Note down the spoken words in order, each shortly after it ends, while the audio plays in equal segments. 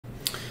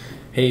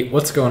Hey,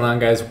 what's going on,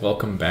 guys?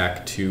 Welcome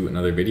back to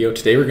another video.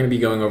 Today we're going to be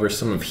going over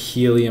some of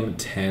Helium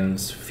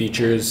 10's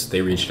features.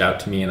 They reached out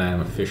to me and I am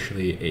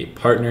officially a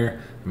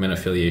partner. I'm in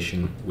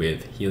affiliation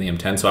with Helium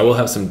 10, so I will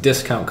have some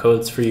discount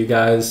codes for you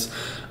guys.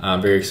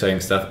 Very exciting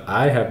stuff.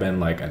 I have been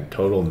like a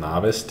total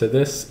novice to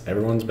this.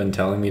 Everyone's been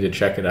telling me to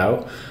check it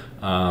out.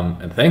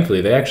 And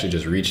thankfully, they actually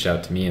just reached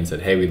out to me and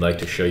said, hey, we'd like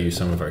to show you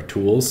some of our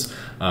tools.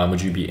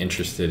 Would you be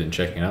interested in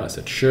checking it out? I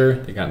said, sure.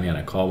 They got me on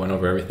a call, went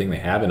over everything they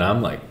have, and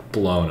I'm like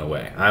blown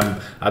away.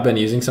 I've been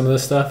using some of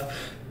this stuff.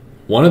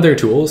 One of their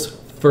tools,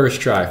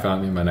 first try,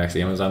 found me my next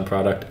Amazon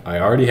product. I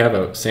already have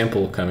a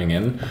sample coming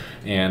in,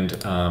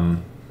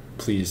 and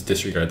please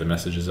disregard the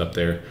messages up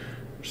there.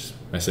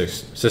 My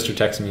sister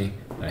texted me.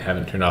 I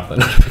haven't turned off the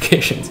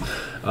notifications.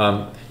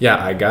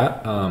 Yeah, I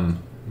got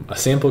a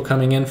sample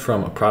coming in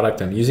from a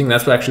product I'm using.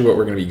 That's actually what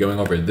we're going to be going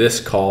over this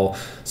call.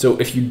 So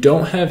if you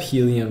don't have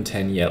Helium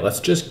 10 yet,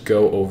 let's just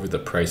go over the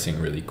pricing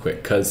really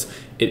quick because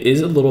it is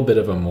a little bit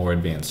of a more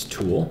advanced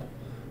tool.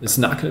 It's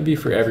not going to be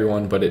for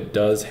everyone, but it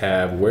does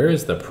have, where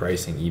is the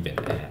pricing even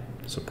at?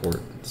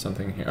 Support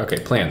something here. Okay,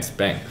 plans,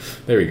 bang.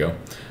 There we go.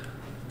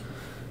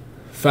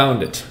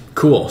 Found it.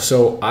 Cool.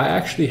 So I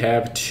actually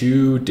have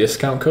 2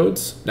 discount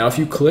codes. Now, if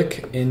you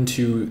click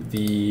into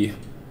the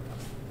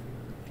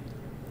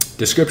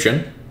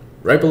description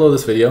right below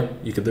this video,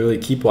 you could literally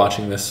keep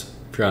watching this.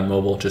 If you're on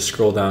mobile, just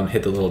scroll down,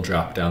 hit the little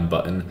drop down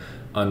button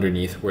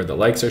underneath where the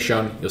likes are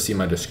shown. You'll see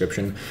my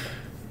description.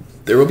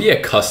 There will be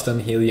a custom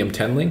Helium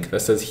 10 link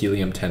that says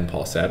Helium 10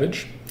 Paul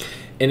Savage.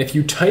 And if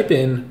you type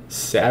in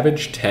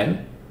Savage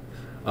 10,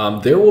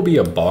 there will be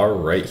a bar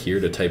right here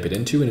to type it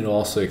into, and it'll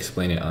also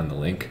explain it on the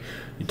link.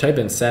 You type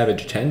in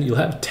Savage 10, you'll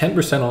have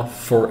 10%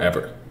 off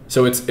forever.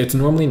 So it's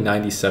normally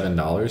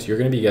 $97. You're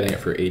going to be getting it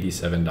for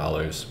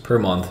 $87 per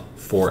month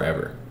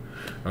forever.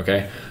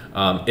 Okay.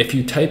 If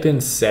you type in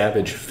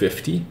Savage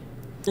 50,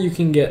 you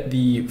can get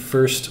the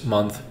first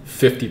month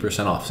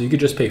 50% off. So you could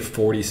just pay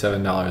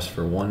 $47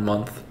 for 1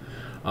 month.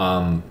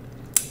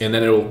 And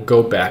then it'll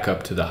go back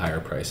up to the higher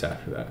price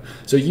after that.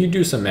 So you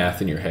do some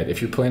math in your head. If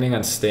you're planning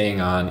on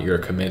staying on, you're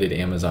a committed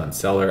Amazon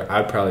seller,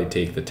 I'd probably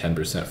take the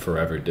 10%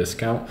 forever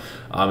discount.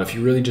 If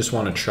you really just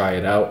want to try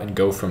it out and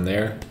go from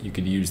there, you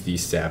could use the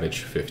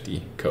Savage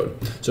 50 code.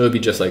 So it'd be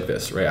just like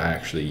this, right? I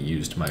actually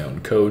used my own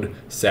code,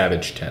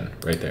 Savage 10,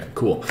 right there.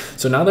 Cool.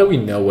 So now that we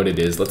know what it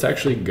is, let's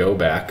actually go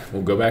back.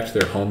 We'll go back to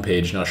their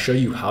homepage and I'll show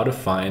you how to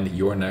find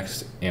your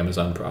next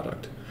Amazon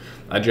product.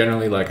 I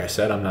generally, like I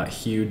said, I'm not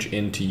huge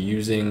into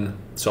using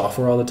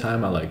software all the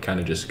time. I like kind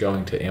of just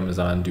going to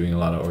Amazon, doing a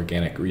lot of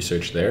organic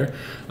research there.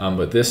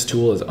 But this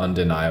tool is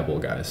undeniable,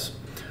 guys.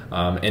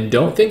 And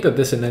don't think that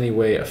this in any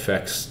way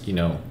affects, you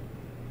know,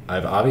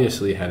 I've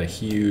obviously had a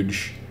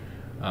huge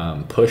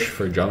push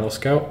for Jungle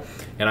Scout,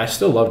 and I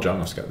still love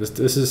Jungle Scout.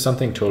 This is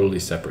something totally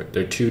separate.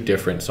 They're 2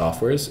 different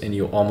softwares, and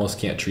you almost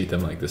can't treat them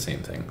like the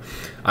same thing.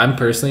 I'm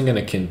personally going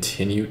to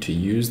continue to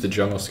use the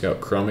Jungle Scout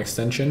Chrome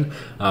extension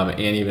and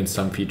even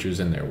some features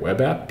in their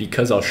web app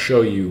because I'll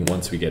show you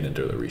once we get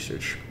into the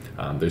research.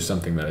 There's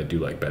something that I do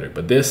like better,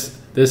 but this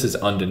is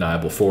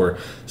undeniable for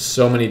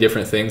so many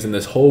different things. And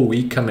this whole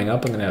week coming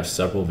up, I'm going to have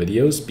several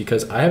videos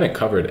because I haven't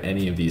covered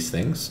any of these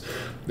things.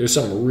 There's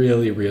some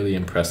really, really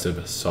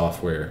impressive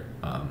software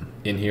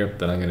in here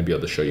that I'm going to be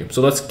able to show you.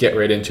 So let's get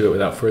right into it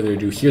without further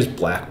ado. Here's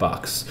Black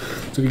Box.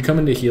 So if you come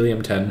into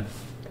Helium 10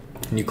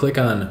 and you click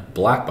on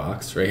Black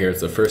Box right here, it's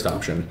the first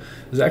option.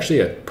 This is actually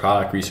a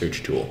product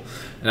research tool.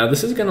 Now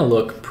this is going to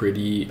look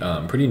pretty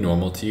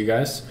normal to you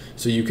guys.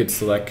 So you could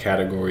select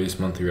categories,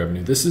 monthly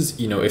revenue. This is,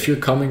 you know, if you're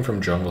coming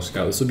from Jungle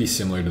Scout, this will be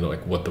similar to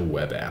like what the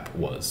web app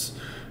was.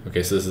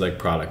 Okay, so this is like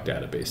product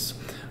database.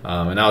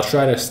 And I'll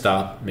try to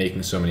stop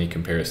making so many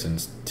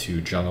comparisons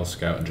to Jungle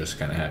Scout and just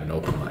kind of have an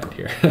open mind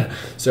here.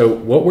 So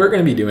what we're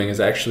going to be doing is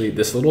actually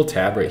this little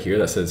tab right here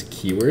that says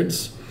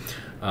keywords.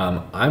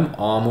 I'm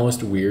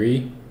almost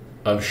weary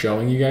of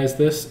showing you guys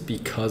this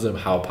because of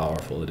how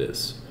powerful it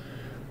is.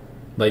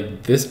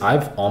 Like this,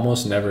 I've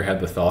almost never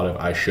had the thought of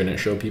I shouldn't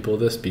show people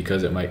this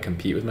because it might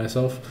compete with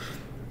myself.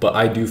 But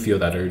I do feel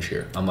that urge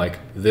here. I'm like,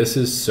 this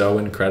is so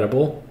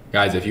incredible.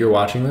 Guys, if you're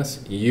watching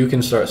this, you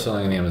can start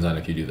selling on Amazon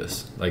if you do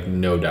this. Like,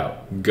 no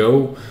doubt.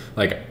 Go,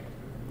 like,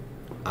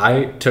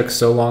 I took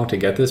so long to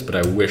get this, but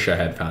I wish I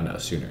had found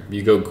out sooner.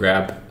 You go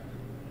grab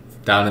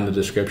down in the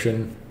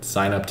description,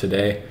 sign up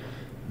today.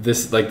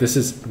 This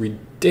is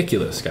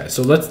ridiculous, guys.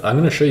 So I'm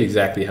going to show you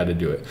exactly how to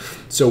do it.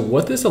 So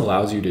what this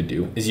allows you to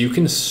do is you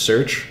can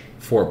search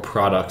for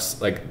products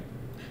like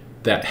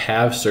that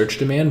have search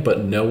demand,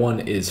 but no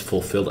one is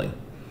fulfilling.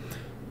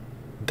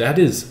 That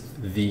is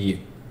the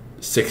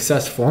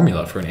success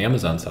formula for an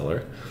Amazon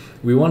seller.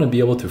 We want to be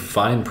able to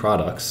find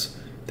products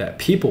that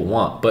people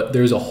want, but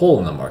there's a hole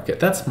in the market.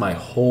 That's my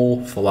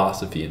whole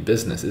philosophy in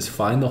business, is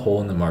find the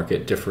hole in the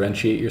market,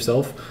 differentiate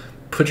yourself,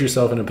 put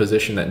yourself in a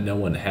position that no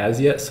one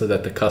has yet so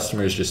that the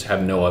customers just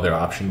have no other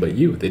option but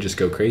you. They just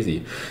go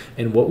crazy.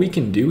 And what we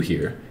can do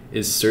here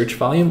is search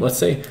volume. Let's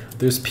say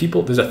there's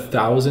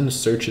 1,000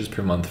 searches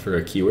per month for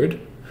a keyword,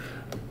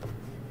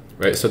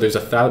 right? So there's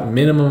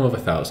minimum of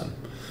 1,000.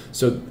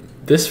 So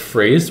this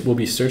phrase will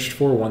be searched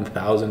for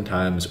 1,000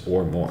 times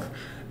or more.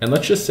 And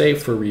let's just say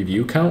for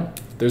review count,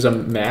 there's a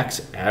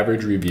max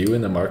average review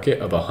in the market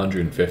of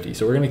 150.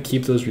 So we're going to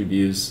keep those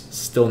reviews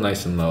still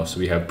nice and low, so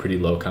we have pretty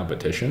low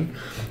competition.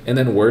 And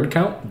then word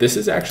count, this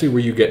is actually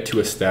where you get to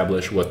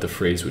establish what the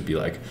phrase would be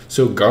like.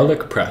 So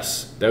garlic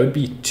press, that would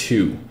be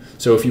 2.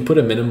 So if you put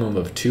a minimum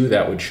of 2,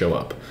 that would show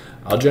up.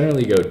 I'll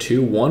generally go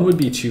 2. 1 would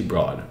be too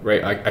broad,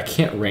 right? I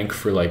can't rank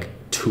for like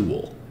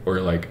tool or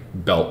like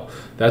belt.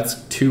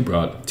 That's too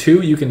broad.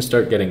 2, you can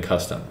start getting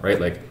custom, right?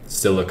 Like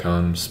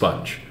silicone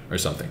sponge or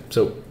something.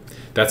 So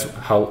that's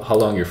how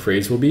long your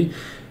phrase will be.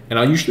 And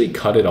I'll usually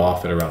cut it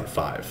off at around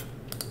 5.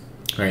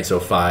 All right, so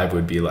 5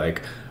 would be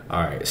like,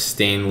 all right,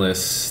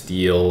 stainless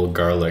steel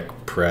garlic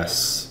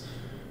press,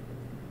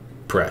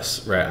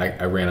 right?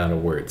 I ran out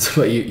of words,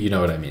 but you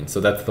know what I mean. So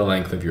that's the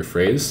length of your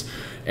phrase.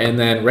 And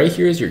then right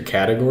here is your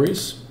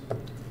categories.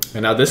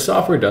 And now this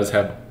software does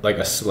have like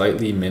a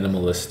slightly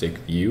minimalistic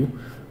view,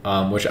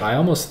 which I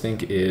almost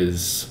think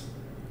is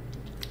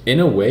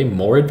in a way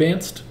more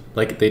advanced.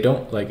 Like they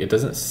don't, like, it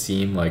doesn't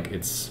seem like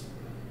it's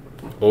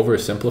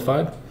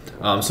oversimplified.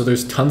 So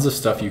there's tons of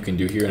stuff you can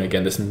do here. And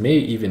again, this may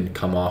even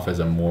come off as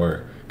a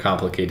more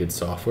complicated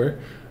software,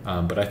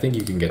 but I think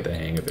you can get the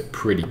hang of it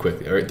pretty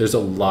quickly. All right, there's a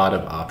lot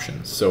of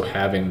options. So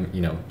having,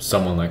 you know,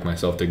 someone like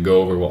myself to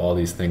go over what all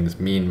these things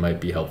mean might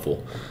be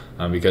helpful.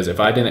 Because if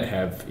I didn't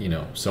have, you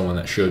know, someone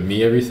that showed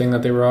me everything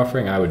that they were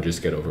offering, I would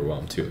just get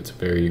overwhelmed too. It's a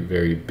very,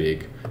 very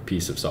big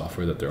piece of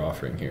software that they're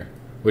offering here,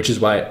 which is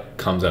why it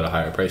comes at a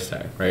higher price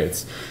tag, right?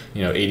 It's,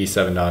 you know,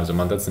 $87 a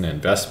month. That's an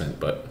investment,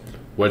 but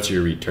what's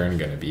your return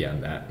going to be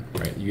on that,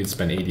 right? You could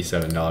spend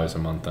 $87 a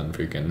month on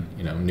freaking,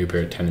 you know, new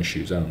pair of tennis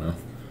shoes. I don't know.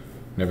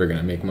 Never going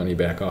to make money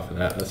back off of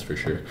that, that's for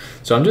sure.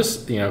 So I'm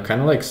just, you know,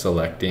 kind of like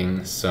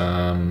selecting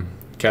some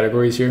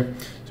categories here.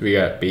 So we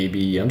got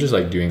baby. I'm just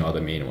like doing all the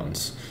main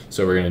ones.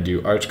 So we're going to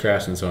do arts,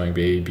 crafts, and sewing,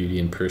 baby, beauty,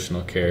 and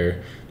personal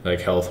care,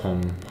 like health,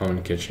 home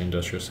and kitchen,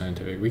 industrial,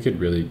 scientific. We could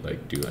really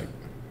like do like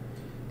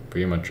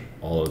pretty much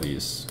all of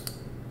these.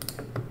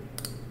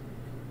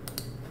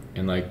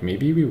 And like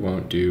maybe we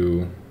won't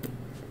do,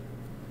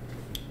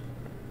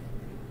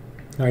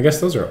 I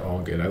guess those are all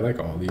good. I like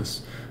all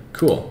these.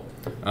 Cool.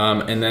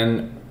 And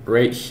then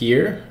right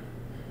here,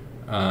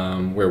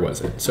 where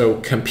was it? So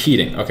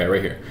competing, okay,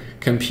 right here.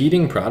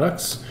 Competing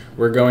products,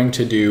 we're going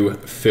to do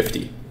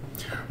 50,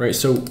 right?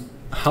 So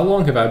how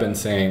long have I been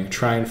saying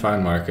try and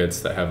find markets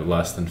that have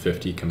less than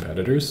 50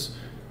 competitors?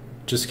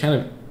 Just kind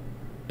of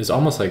is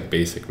almost like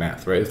basic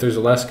math, right? If there's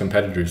less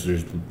competitors,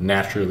 there's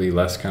naturally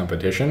less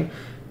competition.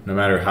 No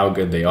matter how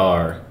good they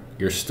are,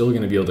 you're still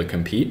going to be able to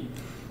compete,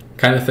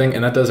 kind of thing.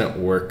 And that doesn't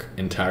work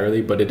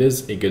entirely, but it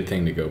is a good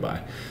thing to go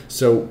by.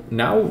 So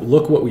now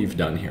look what we've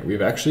done here.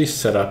 We've actually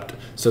set up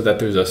so that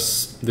there's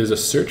a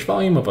search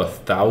volume of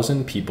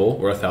 1,000 people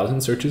or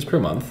 1,000 searches per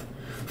month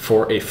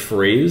for a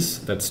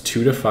phrase that's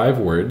 2 to 5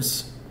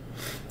 words,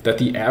 that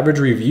the average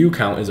review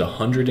count is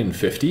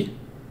 150,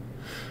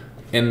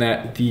 and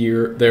that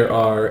there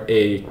are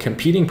a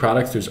competing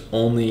products. There's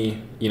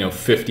only, you know,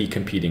 50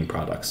 competing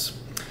products.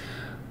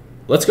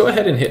 Let's go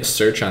ahead and hit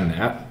search on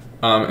that.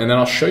 And then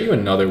I'll show you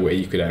another way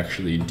you could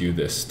actually do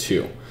this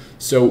too.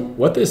 So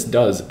what this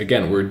does,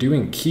 again, we're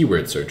doing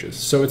keyword searches.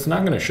 So it's not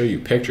going to show you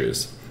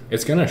pictures.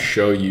 It's going to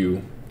show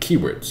you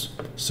keywords.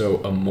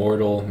 So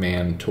immortal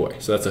man toy.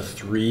 So that's a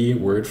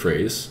 3-word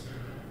phrase.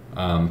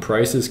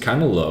 Price is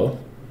kind of low,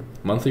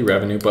 monthly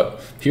revenue,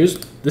 but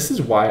this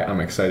is why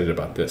I'm excited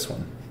about this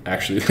one.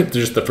 Actually,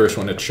 just the first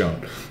one it's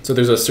shown. So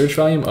there's a search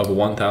volume of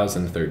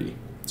 1,030.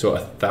 So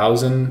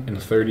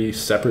 1,030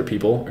 separate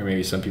people, or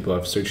maybe some people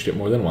have searched it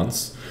more than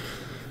once,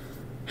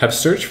 have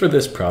searched for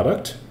this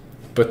product,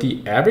 but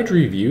the average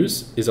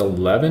reviews is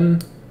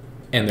 11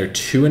 and they're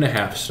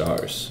 2.5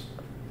 stars.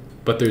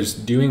 But there's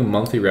doing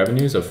monthly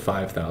revenues of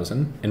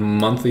 5,000 and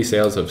monthly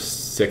sales of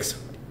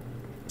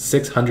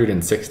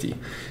 660.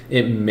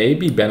 It may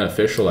be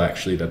beneficial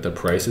actually that the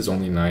price is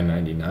only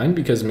 $9.99,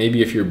 because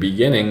maybe if you're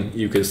beginning,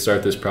 you could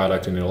start this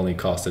product and it only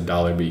costs $1,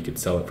 but you could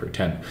sell it for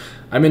 10.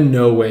 I'm in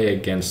no way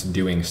against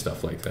doing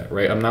stuff like that,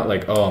 right? I'm not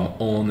like, oh, I'm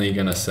only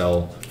gonna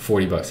sell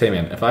 40 bucks. Hey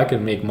man, if I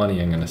can make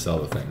money, I'm gonna sell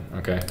the thing,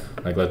 okay?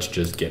 Like, let's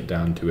just get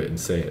down to it and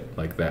say it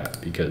like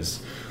that,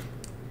 because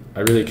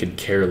I really could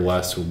care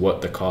less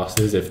what the cost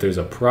is. If there's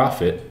a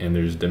profit and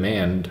there's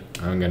demand,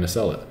 I'm gonna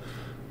sell it.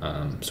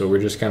 So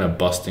we're just kind of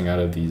busting out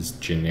of these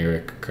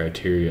generic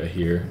criteria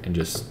here and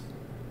just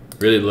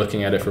really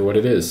looking at it for what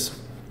it is.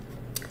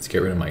 Let's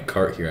get rid of my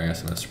cart here. I got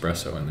some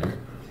espresso in there.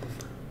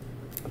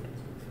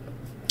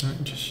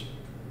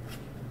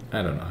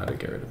 I don't know how to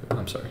get rid of it.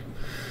 I'm sorry.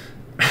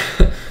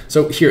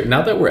 So here,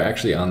 now that we're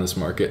actually on this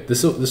market,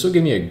 this will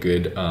give me a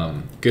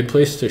good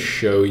place to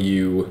show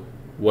you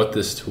what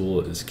this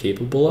tool is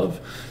capable of.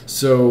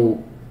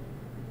 So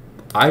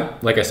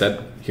like I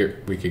said,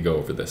 here, we could go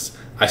over this.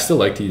 I still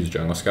like to use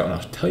Jungle Scout, and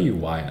I'll tell you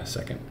why in a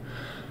second.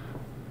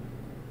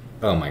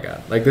 Oh my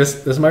God, like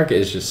this market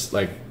is just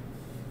like,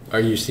 are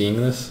you seeing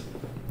this?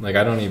 Like,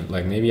 I don't even,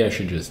 like, maybe I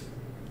should just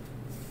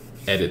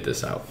edit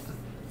this out.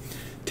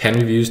 10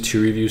 reviews,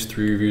 2 reviews,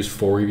 3 reviews,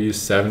 4 reviews,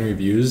 7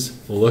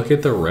 reviews. Look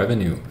at the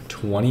revenue.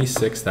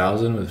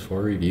 26,000 with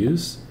 4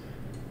 reviews.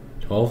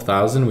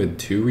 12,000 with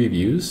 2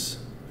 reviews.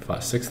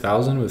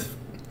 6,000 with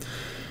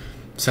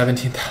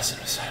 17,000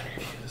 with 7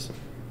 reviews.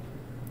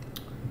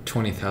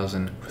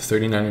 20,000 with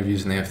 39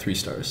 reviews, and they have 3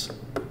 stars.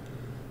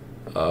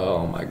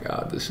 Oh my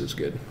god, this is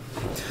good.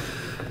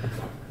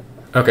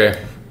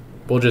 Okay,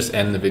 we'll just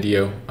end the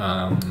video.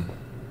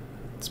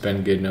 It's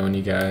been good knowing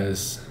you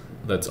guys.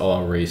 Let's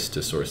all race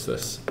to source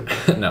this.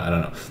 No, I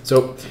don't know.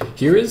 So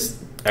here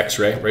is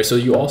X-ray, right? So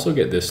you also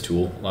get this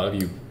tool. A lot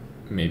of you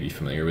may be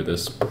familiar with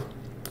this.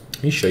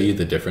 Let me show you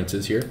the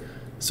differences here.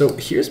 So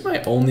here's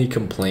my only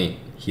complaint,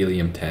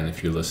 Helium 10,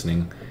 if you're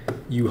listening.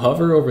 You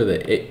hover over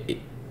the...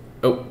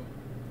 Oh,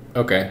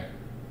 okay.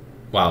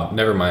 Wow,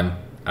 never mind.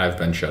 I've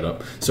been shut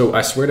up. So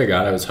I swear to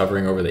God, I was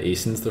hovering over the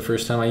ASINs the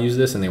first time I used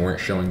this and they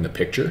weren't showing the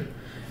picture.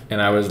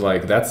 And I was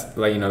like, that's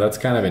like, you know, that's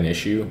kind of an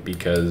issue,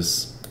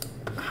 because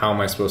how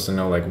am I supposed to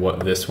know like what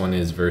this one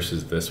is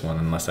versus this one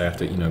unless I have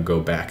to, you know, go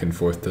back and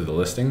forth to the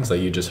listings?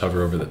 Like you just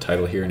hover over the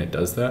title here and it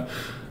does that.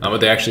 But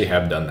they actually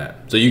have done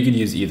that. So you could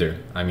use either.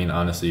 I mean,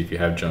 honestly, if you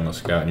have Jungle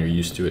Scout and you're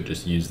used to it,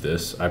 just use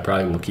this. I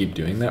probably will keep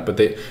doing that, but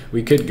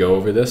we could go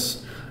over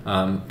this.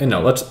 And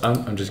no,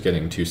 I'm just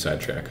getting too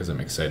sidetracked because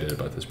I'm excited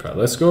about this product.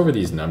 Let's go over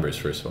these numbers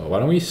first of all. Why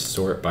don't we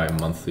sort by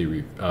monthly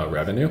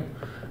revenue?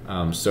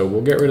 So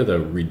we'll get rid of the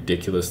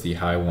ridiculously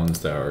high ones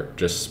that are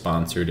just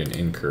sponsored and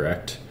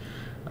incorrect.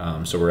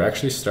 So we're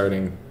actually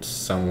starting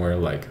somewhere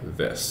like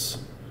this.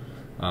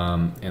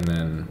 And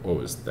then what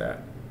was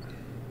that?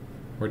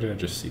 Where did I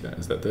just see that?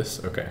 Is that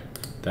this? Okay,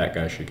 that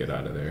guy should get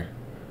out of there.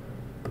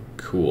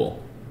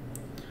 Cool.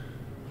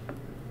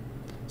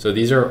 So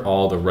these are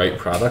all the right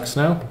products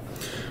now.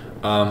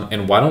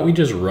 And why don't we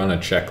just run a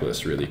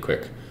checklist really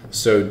quick?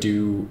 So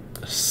do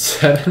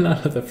 7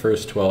 out of the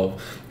first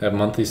 12 have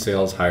monthly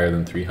sales higher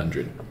than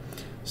 300?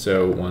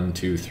 So 1,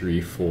 2,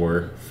 3,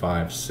 4,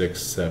 5,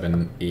 6,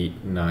 7,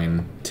 8,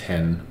 9,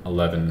 10,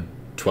 11,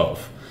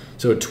 12.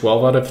 So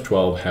 12 out of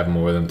 12 have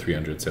more than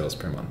 300 sales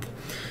per month.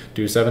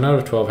 Do 7 out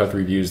of 12 have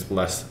reviews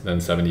less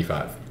than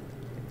 75?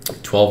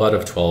 12 out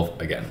of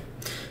 12 again.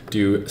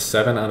 Do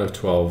 7 out of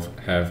 12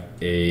 have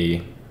a,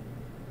 you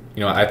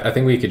know, I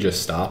think we could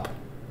just stop,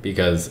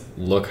 because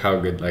look how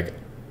good, like,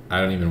 I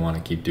don't even want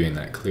to keep doing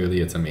that.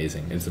 Clearly it's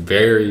amazing. It's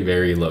very,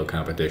 very low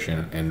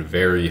competition and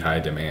very high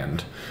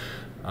demand.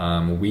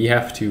 We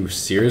have to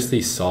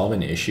seriously solve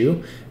an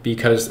issue,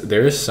 because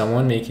there is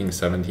someone making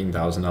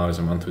 $17,000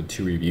 a month with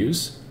 2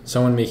 reviews,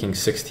 someone making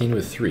 16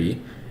 with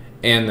 3,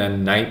 and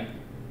then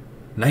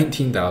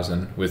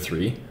 19,000 with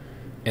 3,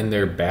 and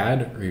they're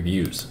bad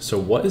reviews. So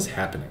what is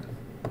happening?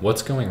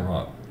 What's going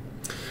wrong?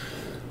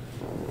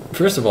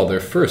 First of all, their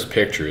first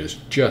picture is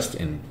just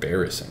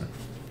embarrassing.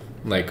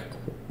 Like,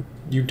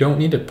 you don't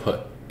need to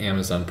put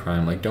Amazon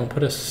Prime, like don't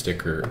put a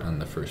sticker on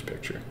the first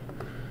picture.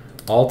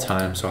 All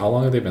time, so how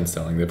long have they been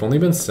selling? They've only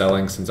been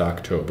selling since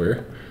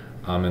October,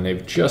 and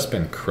they've just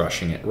been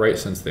crushing it right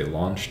since they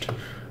launched.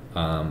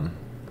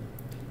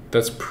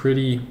 That's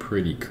pretty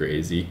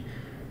crazy.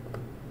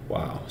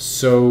 Wow.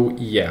 So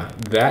yeah,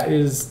 that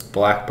is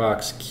black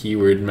box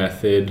keyword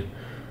method.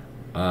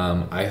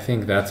 I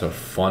think that's a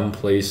fun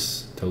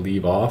place to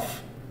leave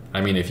off.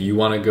 I mean, if you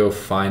want to go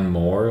find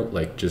more,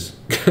 like just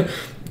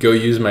go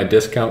use my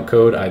discount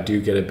code. I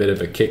do get a bit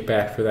of a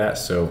kickback for that,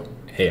 so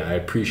hey, I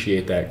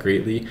appreciate that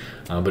greatly.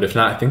 But if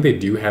not, I think they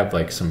do have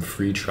like some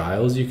free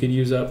trials you could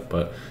use up.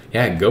 But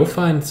yeah, go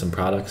find some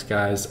products,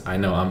 guys. I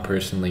know I'm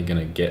personally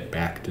gonna get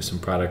back to some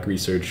product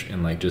research,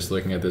 and like just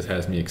looking at this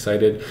has me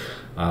excited.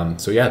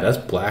 So yeah, that's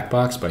Black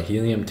Box by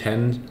Helium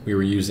 10. We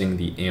were using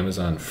the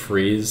Amazon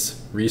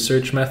phrase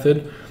research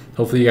method.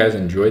 Hopefully you guys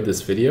enjoyed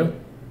this video.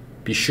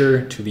 Be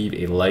sure to leave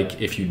a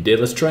like if you did.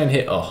 Let's try and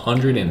hit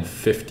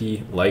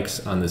 150 likes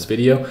on this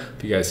video.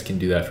 If you guys can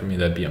do that for me,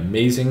 that'd be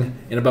amazing.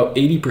 And about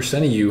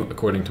 80% of you,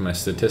 according to my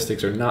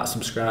statistics, are not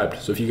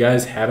subscribed. So if you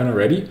guys haven't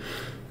already,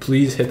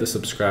 please hit the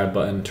subscribe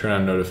button, turn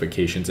on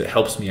notifications. It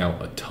helps me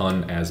out a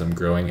ton as I'm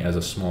growing as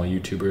a small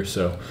YouTuber.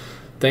 So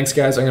thanks,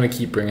 guys. I'm going to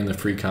keep bringing the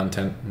free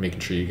content,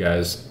 making sure you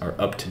guys are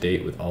up to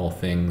date with all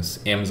things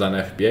Amazon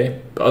FBA.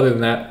 But other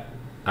than that,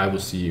 I will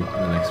see you in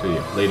the next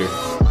video.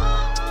 Later.